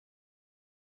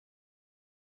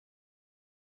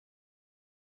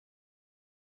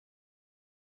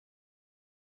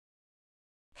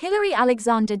Hilary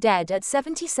Alexander, dead at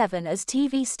 77 as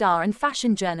TV star and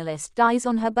fashion journalist, dies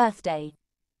on her birthday.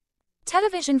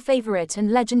 Television favorite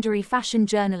and legendary fashion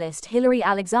journalist Hilary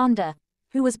Alexander,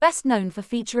 who was best known for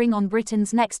featuring on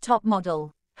Britain's Next Top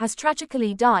Model, has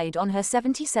tragically died on her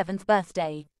 77th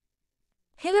birthday.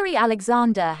 Hilary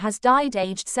Alexander has died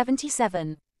aged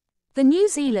 77. The New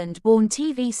Zealand-born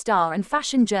TV star and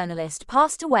fashion journalist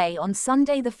passed away on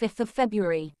Sunday the 5th of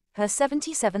February, her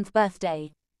 77th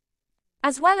birthday.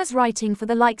 As well as writing for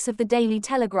the likes of the Daily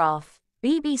Telegraph,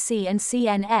 BBC and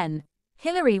CNN,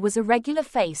 Hilary was a regular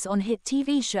face on hit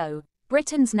TV show,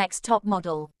 Britain's Next Top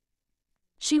Model.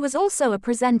 She was also a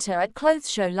presenter at Clothes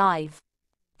Show Live.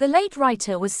 The late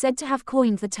writer was said to have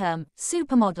coined the term,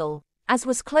 supermodel, as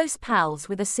was close pals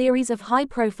with a series of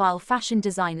high-profile fashion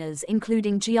designers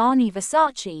including Gianni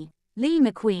Versace, Lee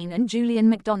McQueen and Julian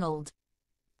McDonald.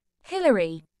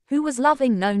 Hilary, who was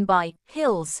lovingly known by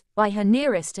Hills by her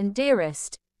nearest and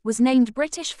dearest, was named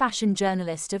British Fashion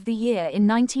Journalist of the Year in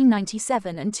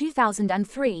 1997 and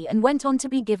 2003 and went on to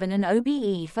be given an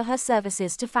OBE for her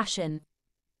services to fashion.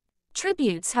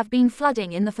 Tributes have been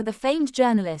flooding for the famed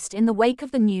journalist in the wake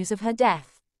of the news of her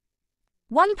death.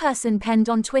 One person penned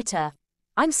on Twitter,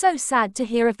 "I'm so sad to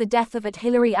hear of the death of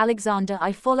Hilary Alexander.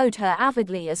 I followed her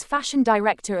avidly as fashion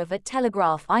director of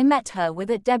Telegraph. I met her with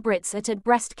Debritz at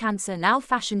Breast Cancer Now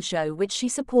fashion show which she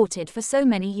supported for so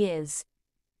many years.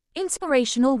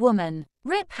 Inspirational woman.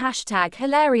 RIP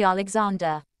 #Hilary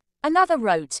Alexander." Another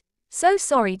wrote, "So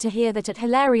sorry to hear that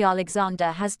Hilary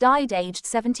Alexander has died aged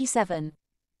 77.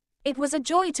 It was a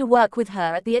joy to work with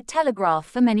her at the Telegraph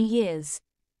for many years.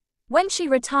 When she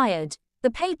retired, the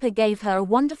paper gave her a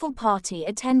wonderful party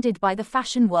attended by the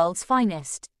fashion world's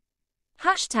finest.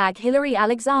 #Hilary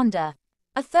Alexander."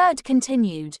 A third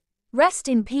continued, "Rest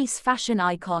in peace fashion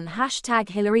icon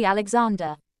 #Hilary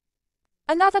Alexander."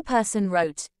 Another person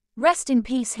wrote, "Rest in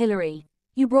peace Hilary,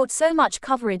 you brought so much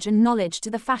coverage and knowledge to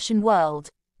the fashion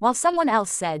world," while someone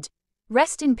else said,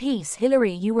 "Rest in peace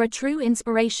Hilary, you were a true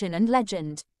inspiration and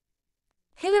legend."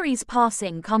 Hilary's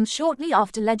passing comes shortly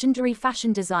after legendary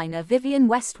fashion designer Vivienne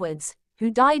Westwood's, who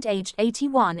died aged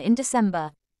 81 in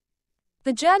December.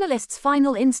 The journalist's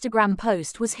final Instagram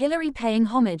post was Hilary paying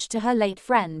homage to her late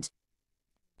friend.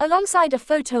 Alongside a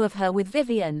photo of her with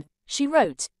Vivienne, she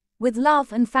wrote, "With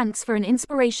love and thanks for an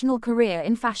inspirational career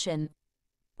in fashion.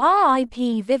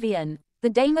 R.I.P. Vivienne,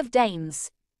 the Dame of Dames."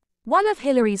 One of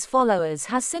Hilary's followers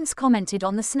has since commented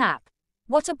on the snap,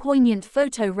 "What a poignant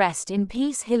photo, rest in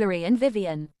peace Hilary and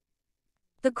Vivienne."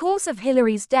 The cause of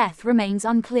Hilary's death remains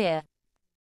unclear.